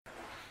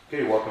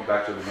Okay, welcome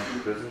back to the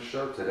Monthly Business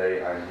Show.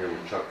 Today I'm here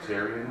with Chuck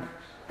Tarian,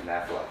 an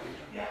Aflac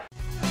agent.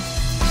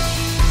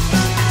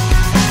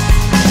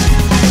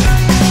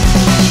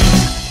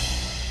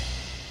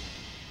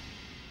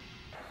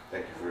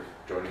 Thank you for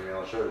joining me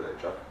on the show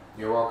today, Chuck.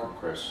 You're welcome,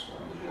 Chris.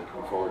 I'm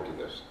looking forward to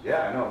this.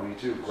 Yeah, I know, me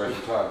too.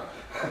 Great time.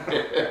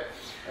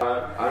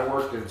 I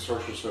worked in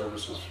social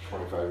services for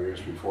 25 years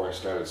before I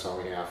started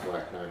selling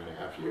Aflac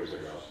 9.5 years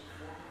ago.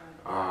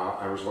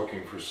 I was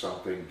looking for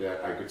something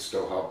that I could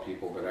still help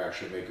people but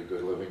actually make a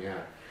good living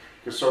at.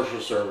 Because social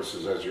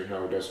services, as you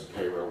know, doesn't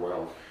pay real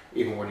well.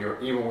 Even when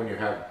you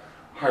have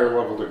higher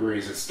level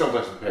degrees, it still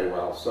doesn't pay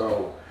well.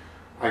 So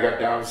I got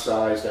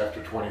downsized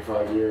after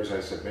 25 years. I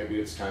said maybe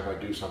it's time I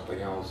do something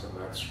else, and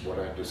that's what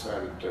I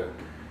decided to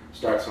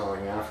start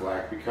selling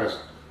Aflac, because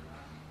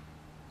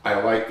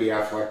I like the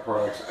Aflac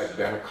products. I'd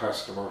been a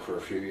customer for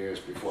a few years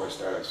before I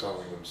started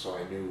selling them, so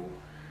I knew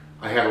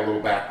I had a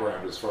little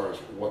background as far as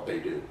what they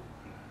do.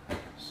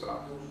 So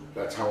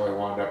that's how I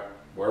wound up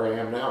where I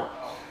am now.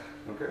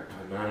 Okay.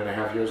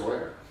 9.5 years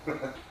later.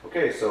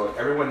 Okay, so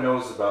everyone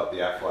knows about the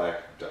Aflac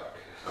duck.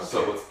 Okay.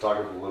 So let's talk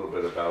a little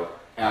bit about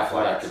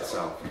Aflac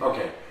itself.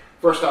 Okay.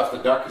 First off, the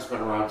duck has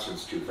been around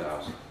since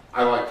 2000.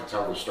 I like to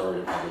tell the story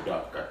of how the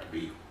duck got to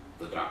be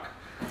the duck.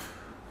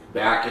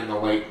 Back in the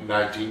late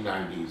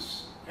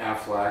 1990s,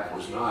 Aflac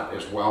was not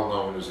as well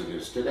known as it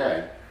is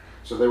today.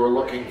 So they were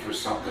looking for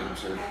something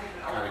to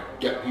kind of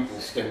get people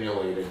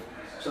stimulated.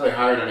 So they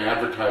hired an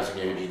advertising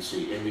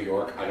agency in New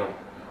York. I don't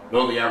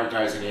know the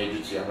advertising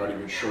agency. I'm not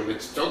even sure they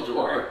still do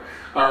our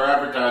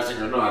advertising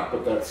or not,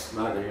 but that's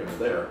neither here nor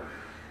there.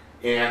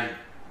 And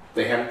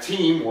they had a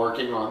team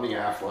working on the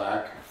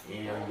Aflac,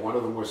 and one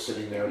of them was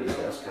sitting there at his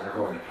desk kind of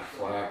going,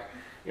 Aflac,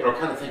 you know,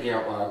 kind of thinking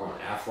out loud, going,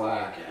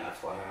 Aflac,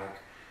 Aflac,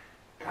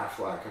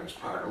 Aflac, and his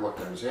partner looked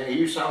at him and said, hey,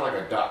 you sound like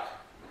a duck.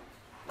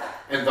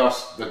 And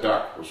thus the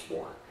duck was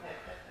born.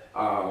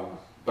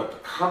 But the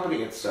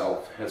company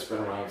itself has been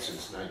around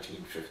since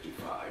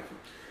 1955.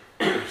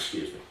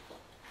 Excuse me.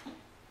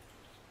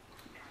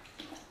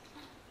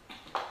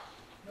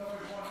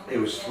 It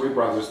was three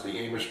brothers, the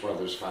Amish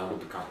brothers,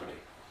 founded the company.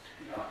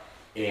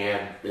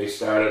 And they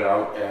started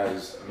out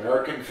as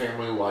American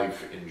Family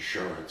Life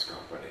Insurance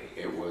Company.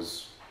 It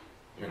was,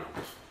 you know,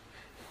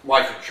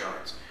 life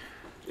insurance.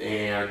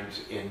 And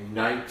in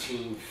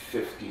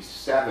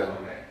 1957,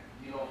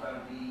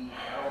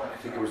 I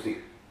think it was the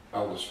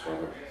eldest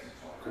brother,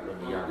 could have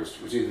been the youngest,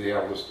 it was either the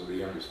eldest or the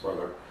youngest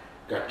brother,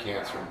 got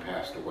cancer and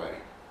passed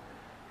away.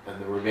 And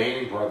the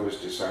remaining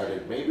brothers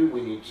decided maybe we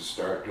need to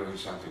start doing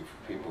something for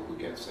people who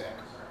get sick.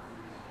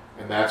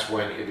 And that's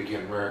when it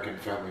became American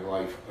Family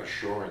Life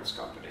Assurance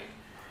Company.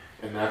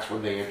 And that's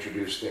when they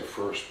introduced their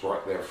first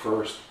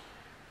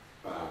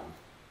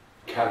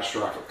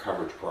catastrophic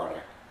coverage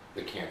product,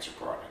 the cancer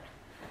product.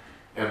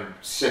 And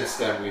since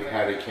then, we've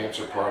had a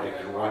cancer product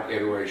in one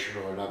iteration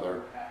or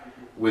another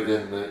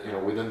within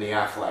the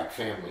Aflac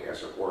family,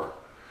 as it were.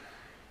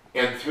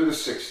 And through the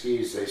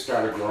 60s, they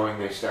started growing.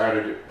 They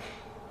started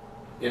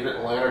in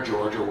Atlanta,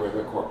 Georgia, where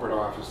the corporate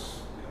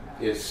office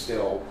is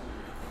still.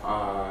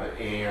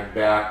 And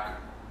back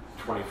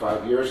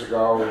 25 years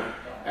ago,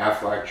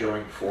 Aflac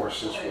joined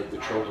forces with the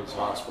Children's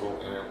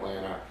Hospital in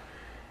Atlanta,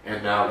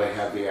 and now they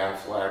have the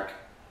Aflac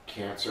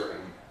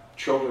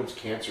Children's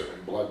Cancer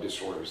and Blood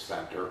Disorders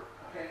Center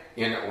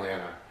in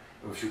Atlanta.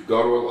 If you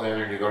go to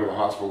Atlanta and you go to the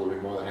hospital, we'll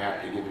be more than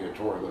happy to give you a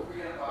tour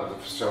of the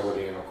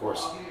facility. And of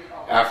course,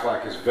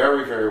 Aflac is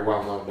very, very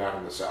well known down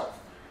in the South.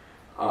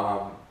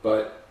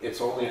 But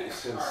it's only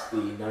since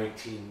the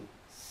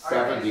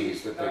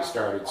 1970s that they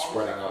started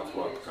spreading out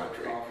throughout the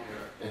country.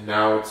 And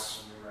now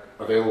it's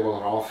available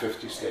in all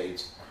 50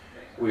 states.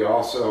 We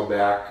also,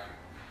 back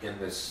in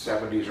the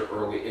 70s or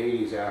early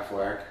 80s,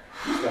 Aflac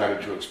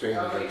started to expand,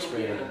 and they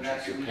expanded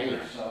into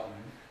Japan.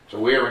 So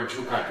we are in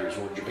two countries.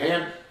 We're in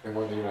Japan and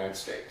we're in the United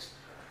States.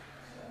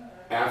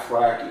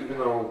 Aflac, even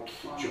though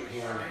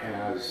Japan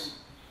has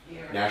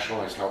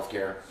nationalized health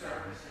care,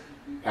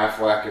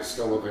 Aflac is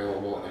still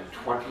available, and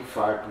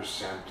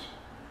 25%,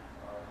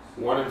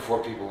 1 in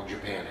 4 people in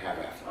Japan have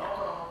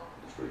Aflac.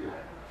 That's pretty good.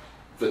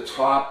 The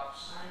top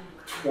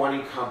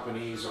 20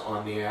 companies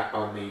on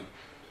the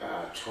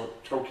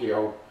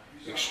Tokyo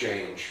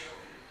Exchange,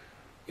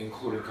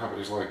 including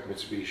companies like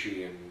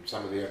Mitsubishi and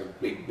some of the other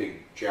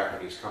big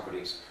Japanese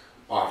companies,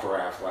 offer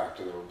Aflac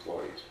to their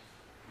employees.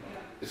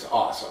 It's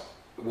awesome.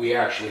 We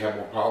actually have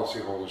more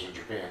policyholders in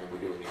Japan than we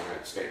do in the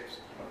United States.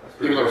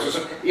 Even though it's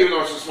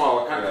a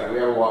smaller country, we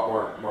have a lot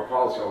more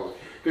policyholders.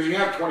 Because you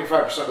have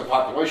 25% of the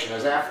population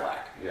as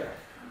Aflac. Yeah.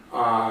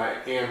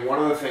 And one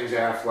of the things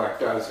Aflac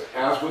does,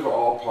 as with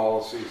all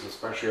policies,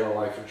 especially our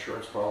life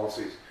insurance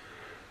policies,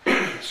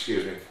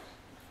 excuse me,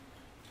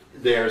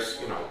 there's,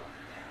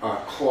 a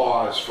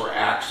clause for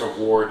acts of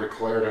war,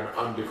 declared and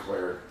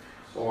undeclared.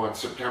 Well, on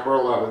September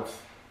 11th,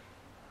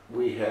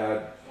 we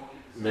had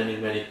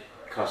many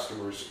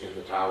customers in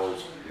the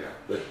towers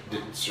that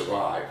didn't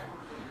survive.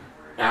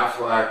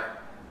 Aflac,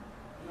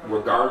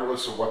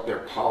 regardless of what their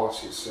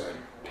policies said,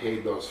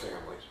 paid those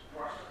families.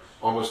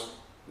 Almost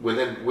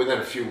within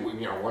a few,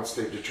 once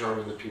they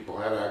determined that people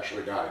had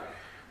actually died,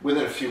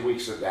 within a few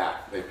weeks of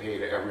that, they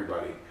paid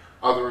everybody.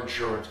 Other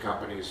insurance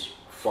companies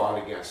fought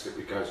against it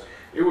because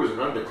it was an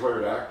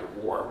undeclared act of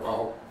war.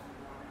 Well,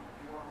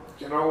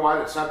 you know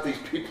what? It's not these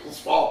people's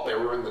fault they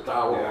were in the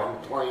tower or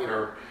on the plane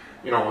or,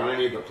 on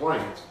any of the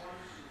planes.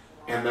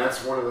 And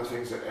that's one of the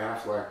things that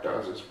Aflac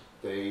does is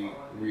they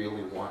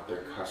really want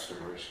their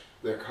customers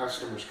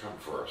come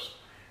first.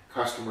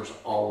 Customers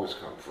always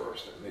come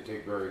first, and they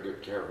take very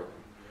good care of them.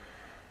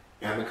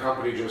 And the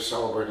company just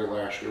celebrated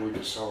last year. We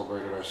just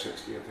celebrated our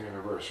 60th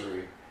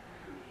anniversary.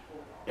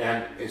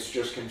 And it's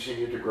just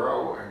continued to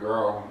grow and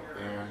grow.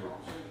 And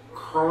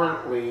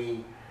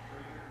currently,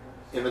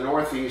 in the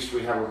Northeast,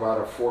 we have about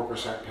a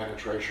 4%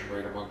 penetration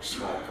rate among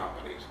small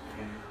companies.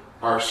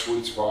 Our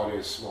sweet spot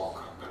is small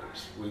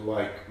companies. We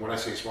like, when I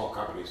say small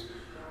companies,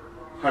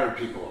 100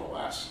 people or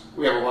less.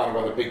 We have a lot of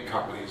other big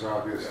companies,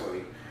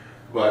 obviously,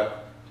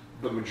 but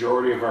the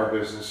majority of our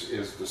business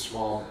is the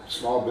small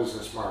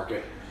business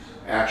market.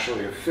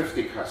 Actually, of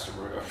 50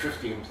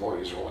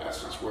 employees or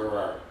less is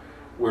where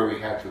we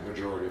have the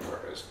majority of our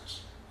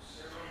business,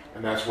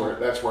 and that's where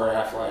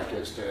Aflac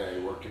is today.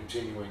 We're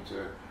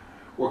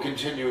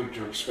continuing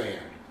to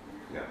expand.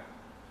 Yeah,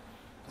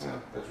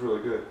 that's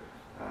really good.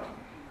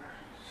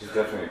 It's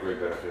definitely a great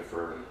benefit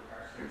for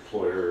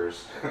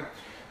employers.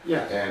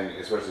 Yeah, and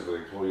especially for the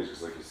employees,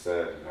 because like you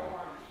said,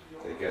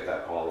 they get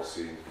that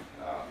policy.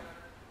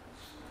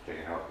 They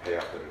can help pay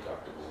off their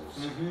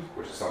deductibles,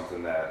 which is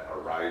something that are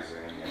rising,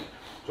 and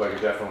so I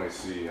can definitely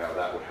see how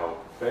that would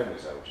help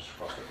families out just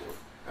across the board.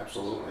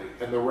 absolutely.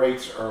 And the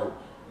rates are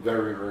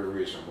very, very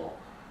reasonable.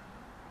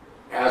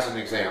 As an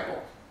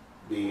example,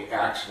 the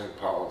accident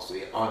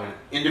policy on an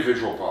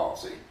individual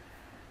policy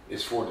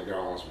is $40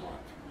 a month,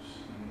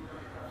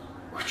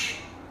 which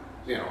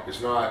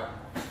is not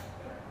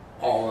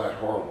all that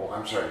horrible.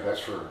 I'm sorry, that's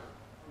for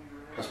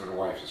husband and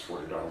wife is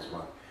 $40 a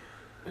month.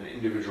 An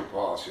individual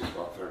policy is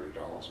about $30 a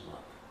month.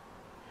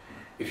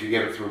 If you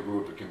get it through a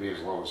group, it can be as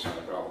low as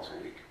 $7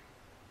 a week.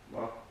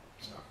 Well,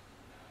 So,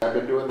 I've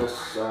been doing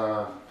this,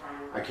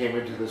 I came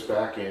into this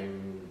back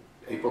in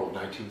April of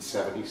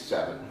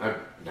 1977.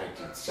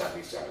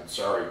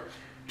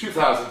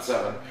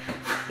 2007.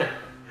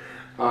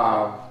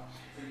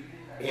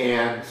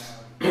 And,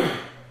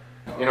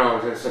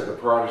 as I said, the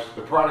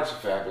products are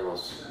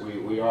fabulous.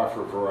 We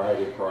offer a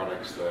variety of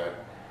products that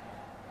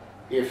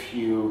if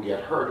you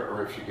get hurt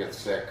or if you get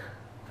sick,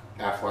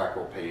 Aflac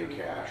will pay you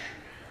cash.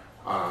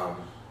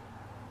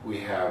 We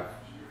have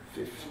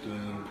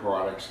 15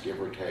 products,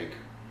 give or take.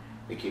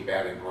 They keep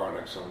adding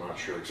products, so I'm not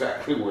sure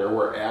exactly where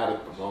we're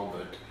at the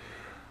moment.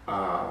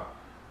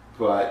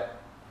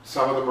 But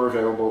some of them are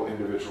available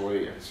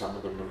individually and some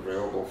of them are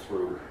available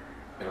through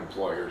an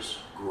employer's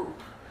group.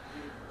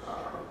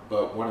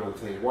 But one of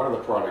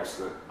the products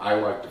that I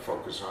like to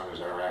focus on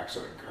is our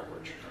accident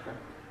coverage.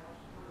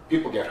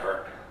 People get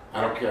hurt.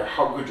 I don't care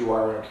how good you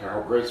are, I don't care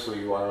how graceful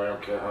you are, I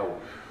don't care how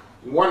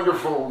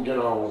wonderful,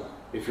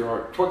 if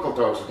you're twinkle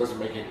toes, it doesn't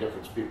make any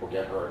difference, people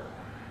get hurt.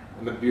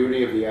 And the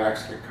beauty of the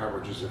accident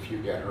coverage is if you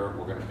get hurt,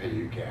 we're going to pay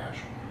you cash.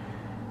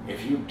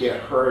 If you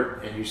get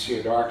hurt and you see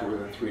a doctor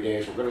within 3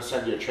 days, we're going to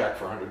send you a check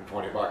for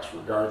 $120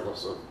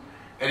 regardless of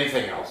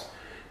anything else.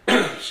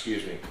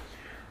 Excuse me.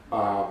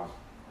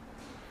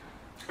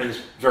 And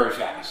it's very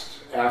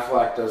fast.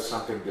 Aflac does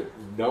something that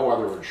no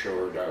other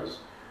insurer does.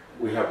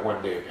 We have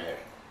 1 day pay.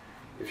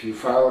 If you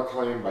file a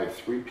claim by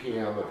 3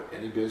 p.m. of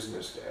any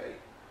business day,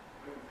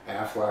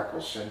 Aflac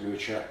will send you a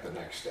check the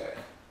next day.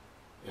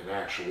 And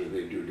actually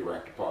they do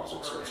direct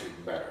deposit, so it's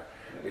even better.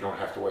 You don't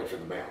have to wait for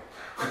the mail.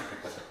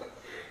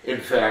 In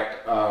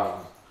fact,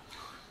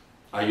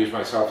 I use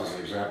myself as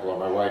an example, or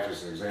my wife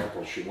as an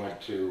example. She went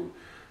to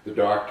the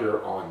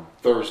doctor on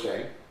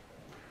Thursday.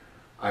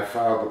 I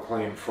filed the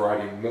claim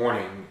Friday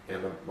morning,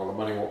 and the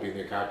money won't be in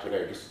the account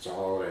today because it's a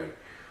holiday,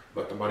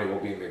 but the money will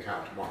be in the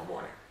account tomorrow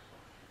morning.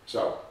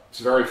 So it's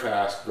very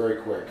fast,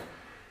 very quick.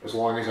 As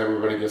long as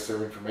everybody gets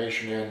their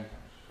information in,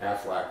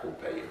 Aflac will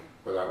pay you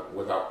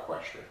without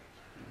question.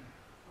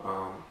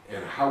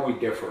 And how we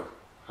differ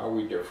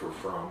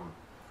from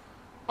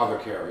other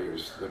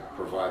carriers that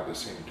provide the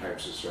same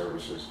types of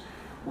services.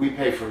 We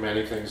pay for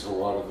many things, a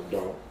lot of them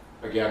don't.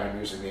 Again, I'm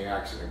using the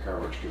accident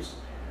coverage because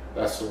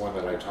that's the one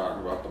that I talk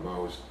about the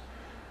most.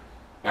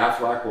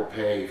 Aflac will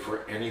pay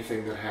for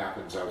anything that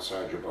happens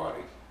outside your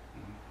body.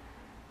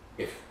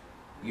 If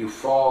you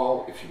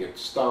fall, if you get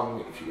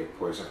stung, if you get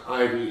poison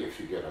ivy, if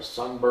you get a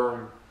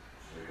sunburn,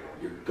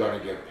 you're gonna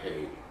get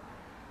paid.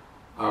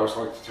 I always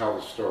like to tell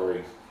the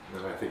story,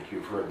 and I think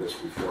you've heard this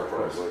before,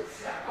 Chris.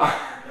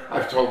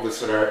 I've told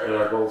this at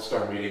our Gold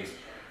Star meetings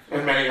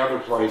and many other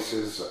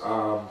places.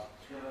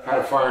 Had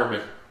a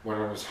fireman went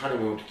on his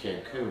honeymoon to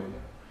Cancun.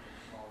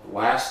 The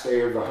last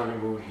day of the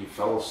honeymoon, he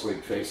fell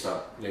asleep face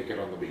up, naked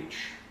on the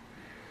beach.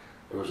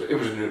 It was a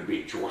nude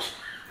beach. It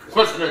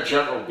wasn't a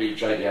general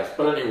beach, I guess.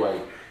 But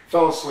anyway,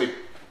 fell asleep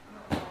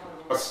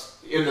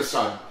in the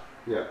sun.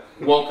 Yeah.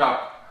 Woke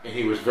up and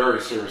he was very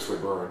seriously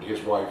burned.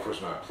 His wife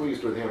was not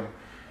pleased with him.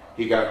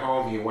 He got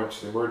home, he went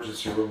to the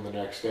emergency room the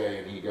next day,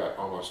 and he got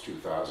almost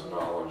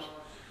 $2,000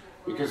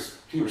 because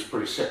he was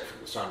pretty sick from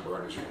the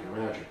sunburn, as you can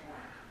imagine.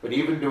 But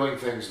even doing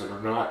things that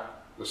are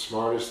not the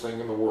smartest thing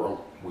in the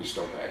world, we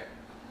still pay.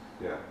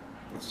 Yeah.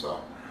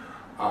 So,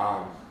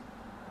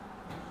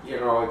 you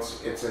know,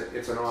 it's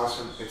an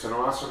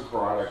awesome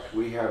product.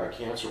 We have a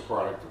cancer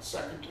product that's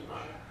second to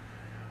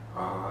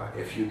none.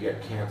 If you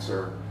get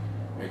cancer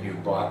and you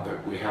bought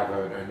that, we have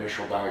an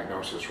initial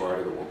diagnosis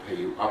rider that will pay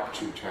you up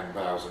to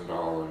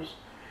 $10,000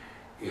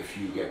 if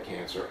you get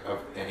cancer of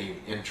any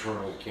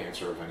internal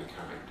cancer of any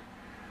kind.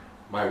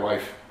 My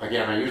wife,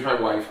 again, I use my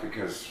wife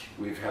because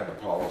we've had the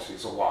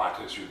policies a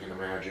lot, as you can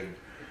imagine.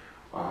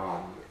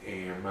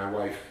 And my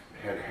wife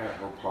had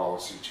her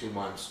policy 2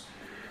 months,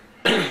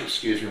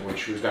 excuse me, when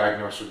she was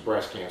diagnosed with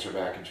breast cancer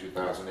back in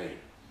 2008.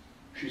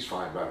 She's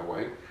fine, by the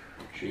way.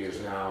 She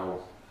is now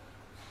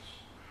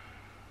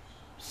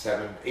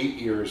 8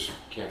 years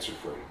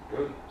cancer-free.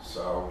 Good.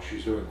 So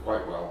she's doing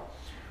quite well.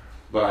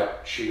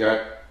 But she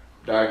got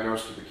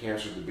diagnosed with the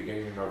cancer at the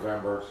beginning of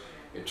November.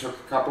 It took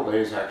a couple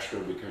days extra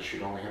because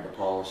she'd only had the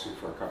policy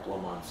for a couple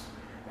of months.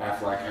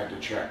 Aflac had to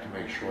check to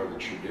make sure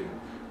that she didn't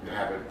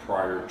have it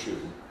prior to,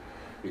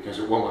 because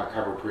it will not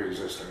cover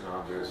pre-existing,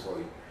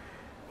 obviously.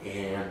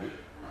 And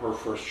her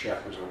first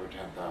check was over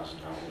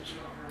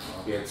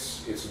 $10,000.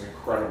 It's an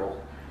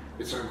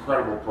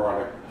incredible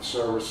product. The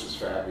service is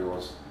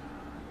fabulous,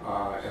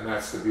 and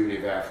that's the beauty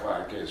of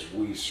Aflac, is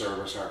we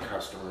service our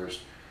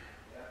customers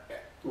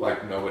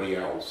like nobody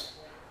else.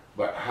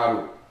 But how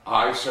do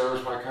I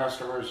service my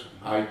customers?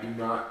 I do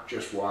not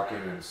just walk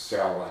in and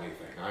sell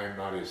anything. I am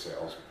not a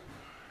salesman.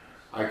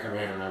 I come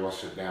in and I will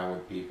sit down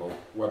with people,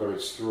 whether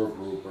it's through a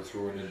group or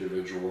through an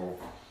individual.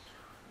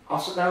 I'll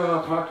sit down and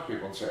I'll talk to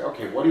people and say,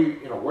 okay,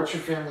 what's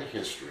your family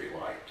history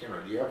like? Do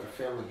you have a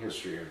family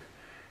history of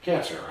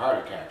cancer,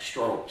 heart attack,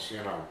 strokes,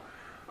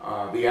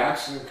 The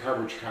accident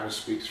coverage kind of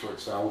speaks for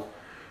itself.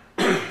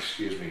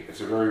 Excuse me.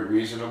 It's a very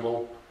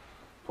reasonable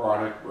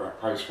product,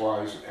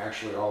 price-wise.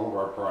 Actually, all of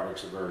our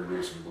products are very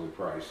reasonably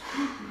priced.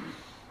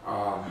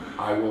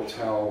 I will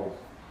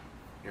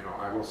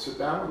sit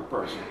down with a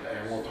person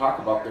and we'll talk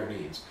about their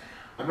needs.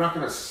 I'm not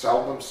going to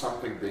sell them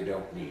something they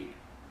don't need,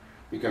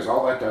 because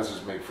all that does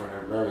is make for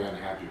a very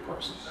unhappy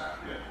person.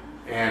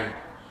 And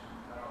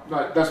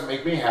it doesn't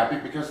make me happy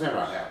because they're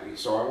not happy.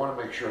 So I want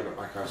to make sure that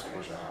my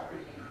customers are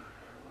happy.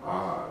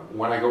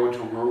 When I go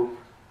into a group,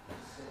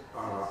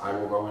 I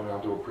will go in and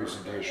I'll do a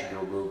presentation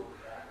to a group.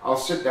 I'll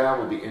sit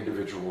down with the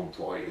individual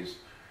employees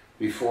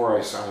before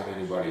I sign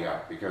anybody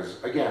up,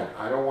 because again,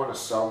 I don't want to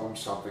sell them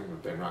something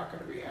that they're not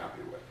going to be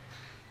happy with.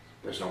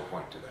 There's no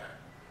point to that.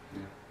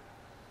 Yeah.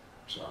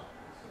 So.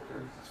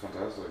 Okay. That's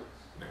fantastic.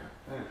 Yeah.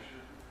 Thanks.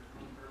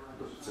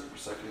 Let's sit for a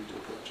second, do a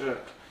quick check.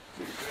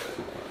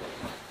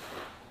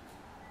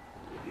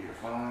 You're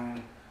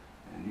fine,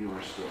 and you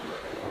are still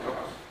right.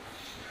 Okay.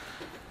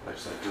 I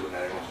just like doing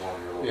that every once in a while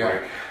when you're a little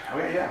break.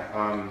 Okay, yeah.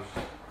 What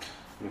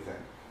do you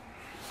think?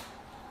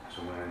 So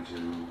we went into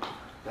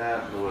that,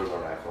 a little bit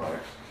about Aflac,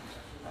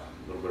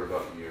 a little bit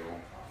about you.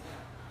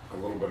 A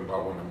little bit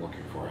about what I'm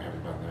looking for. I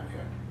haven't done that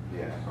yet.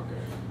 Yeah.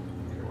 Okay.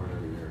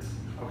 Whenever you're.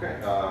 Okay.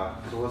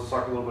 So let's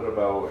talk a little bit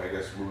about, I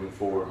guess, moving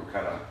forward,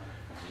 kind of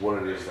what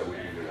it is that we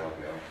can do to help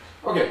you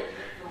out. Okay.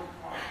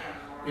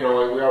 We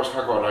always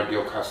talk about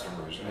ideal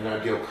customers, an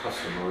ideal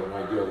customer, an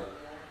ideal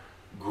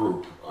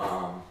group.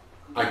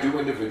 I do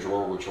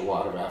individual, which a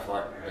lot of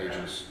Aflac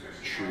agents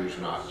choose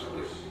not to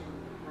do.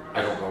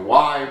 I don't know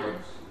why,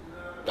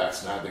 but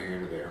that's neither here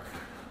nor there.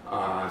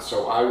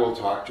 So I will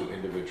talk to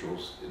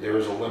individuals. There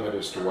is a limit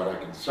as to what I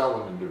can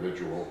sell an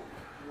individual.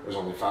 There's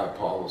only 5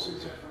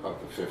 policies of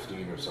the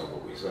 15 or so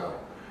that we sell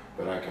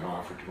that I can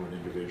offer to an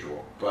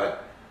individual.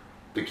 But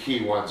the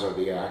key ones are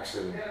the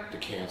accident, the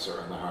cancer,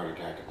 and the heart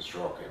attack and the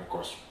stroke, and of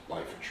course,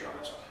 life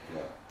insurance.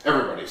 Yeah.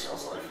 Everybody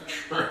sells life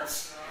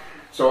insurance.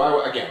 So I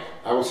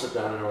will sit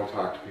down and I will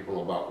talk to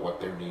people about what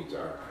their needs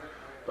are.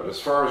 But as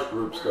far as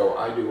groups go,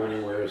 I do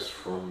anywhere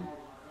from,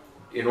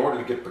 in order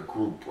to get the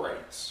group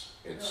rates,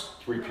 it's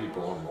 3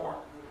 people or more.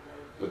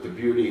 But the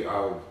beauty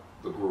of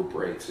the group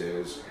rates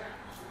is,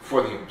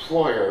 for the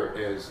employer,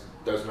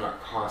 does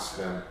not cost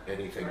them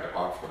anything to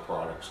offer the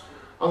products,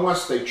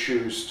 unless they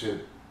choose to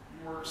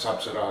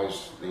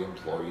subsidize the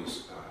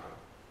employees'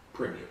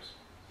 premiums.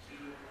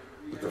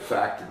 But the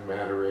fact of the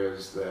matter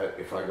is that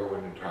if I go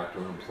in and talk to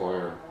an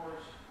employer,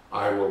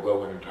 I will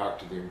go in and talk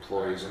to the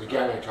employees. And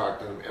again, I talk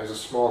to them as a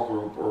small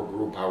group or a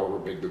group, however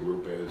big the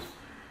group is.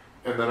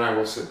 And then I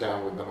will sit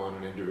down with them on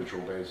an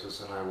individual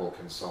basis and I will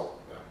consult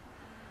with them.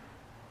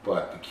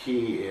 But the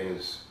key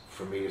is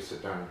for me to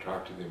sit down and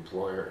talk to the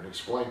employer and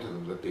explain to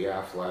them that the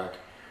Aflac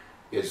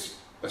is,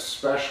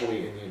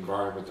 especially in the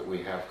environment that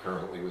we have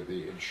currently with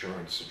the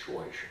insurance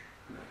situation,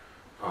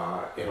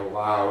 it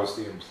allows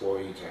the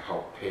employee to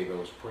help pay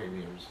those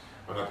premiums,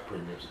 or not the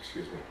premiums,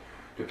 excuse me,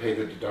 to pay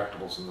the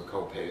deductibles and the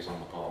co-pays on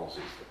the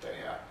policies that they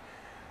have.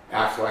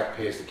 Aflac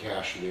pays the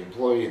cash to the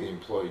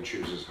employee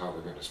chooses how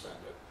they're going to spend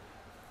it.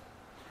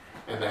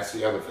 And that's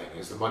the other thing,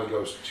 is the money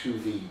goes to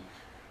the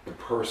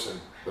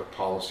person, the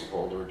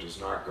policyholder. It does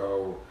not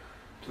go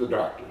to the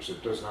doctors.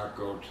 It does not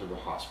go to the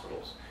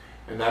hospitals.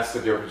 And that's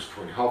the difference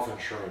between health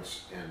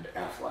insurance and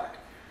Aflac.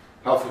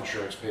 Health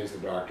insurance pays the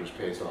doctors,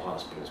 pays the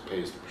hospitals,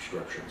 pays the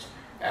prescriptions.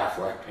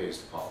 Aflac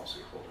pays the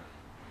policyholder.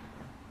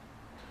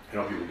 I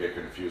know people get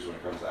confused when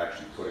it comes to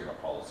actually putting a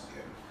policy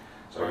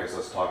in. So I Right. guess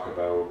let's talk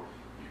about,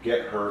 you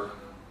get hurt.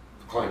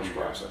 Claims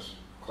process.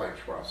 Claims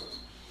process.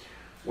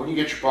 When you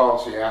get your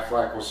policy,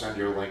 Aflac will send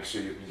you a link so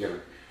you can get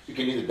it. You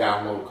can either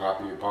download a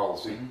copy of your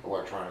policy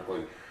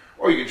electronically,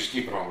 or you can just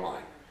keep it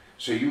online.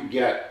 So you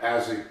get,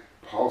 as a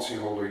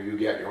policyholder, you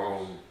get your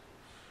own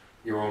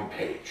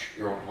page,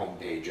 your own home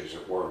page, as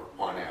it were,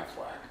 on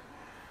Aflac.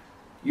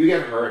 You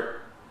get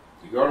hurt,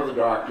 you go to the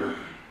doctor.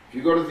 If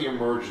you go to the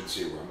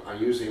emergency room, I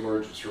use the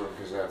emergency room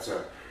because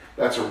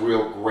that's a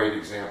real great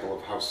example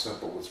of how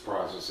simple this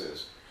process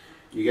is.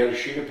 You get a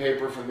sheet of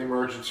paper from the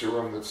emergency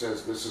room that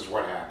says this is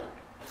what happened.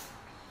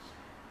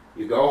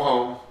 You go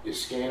home, you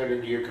scan it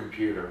into your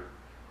computer,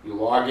 you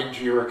log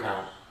into your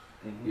account,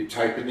 you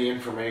type in the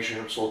information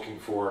it's looking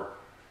for,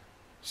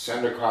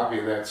 send a copy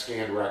of that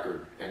scanned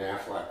record, and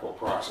Aflac will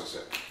process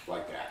it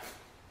like that.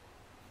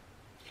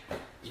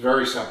 It's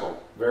very simple,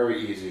 very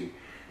easy.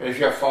 And if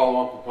you have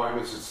follow-up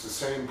appointments, it's the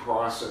same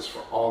process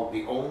for all.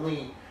 The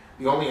only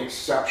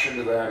exception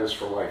to that is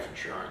for life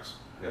insurance.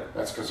 Yeah.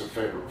 That's because of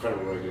federal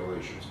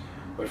regulations.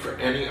 But for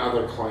any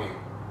other claim,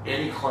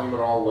 any claim at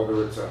all,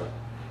 whether it's a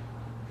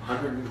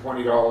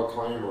 $120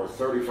 claim or a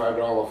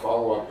 $35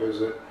 follow-up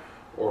visit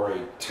or a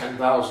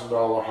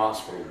 $10,000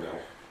 hospital bill,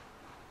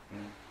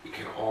 it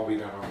can all be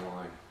done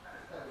online.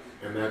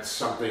 And that's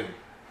something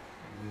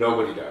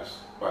nobody does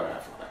but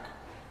Aflac.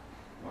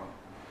 Wow.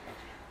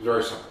 It's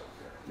very simple.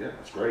 Yeah,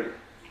 that's great.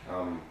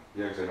 Yeah,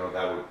 because I know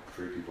that would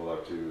freak people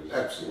out too. Is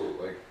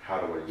Absolutely. how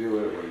do I do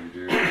it? What do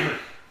you do?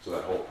 So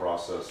that whole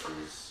process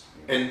is.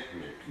 And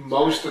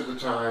most of the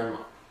time,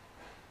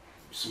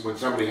 when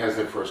somebody has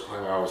their first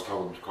claim, I always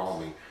tell them to call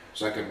me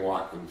so I can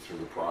walk them through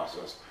the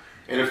process.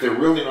 And if they're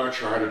really not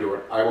sure how to do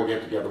it, I will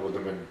get together with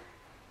them and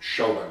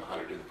show them how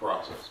to do the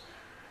process.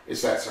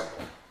 It's that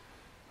simple.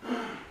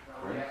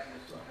 Right.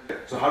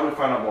 So how do we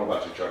find out more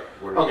about you, Chuck?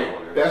 Where do we Okay,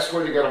 go? best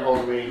way to get a hold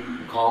of me, you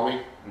can call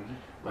me. Mhm.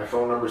 My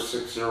phone number is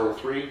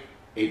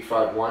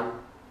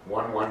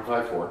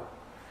 603-851-1154.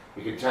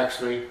 You can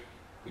text me,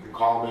 you can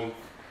call me.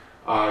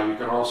 You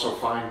can also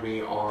find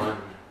me on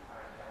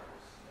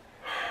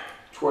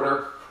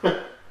Twitter.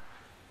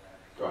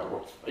 God,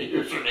 what's my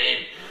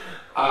username?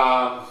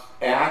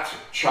 At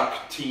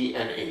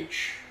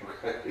ChuckTNH.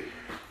 Okay.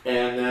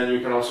 And then you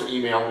can also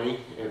email me.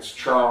 It's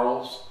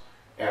Charles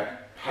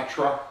at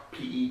Petra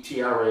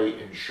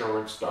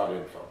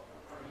insurance.info.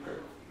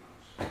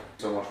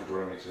 So much for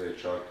joining me today,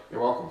 Chuck.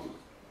 You're welcome.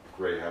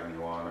 Great having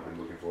you on. I've been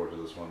looking forward to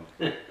this one.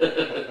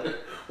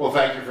 Well,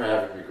 thank you for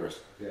having me, Chris.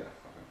 Yeah. Okay.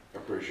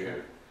 Appreciate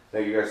it.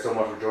 Thank you guys so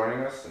much for joining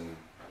us, and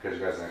catch you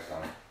guys next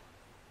time.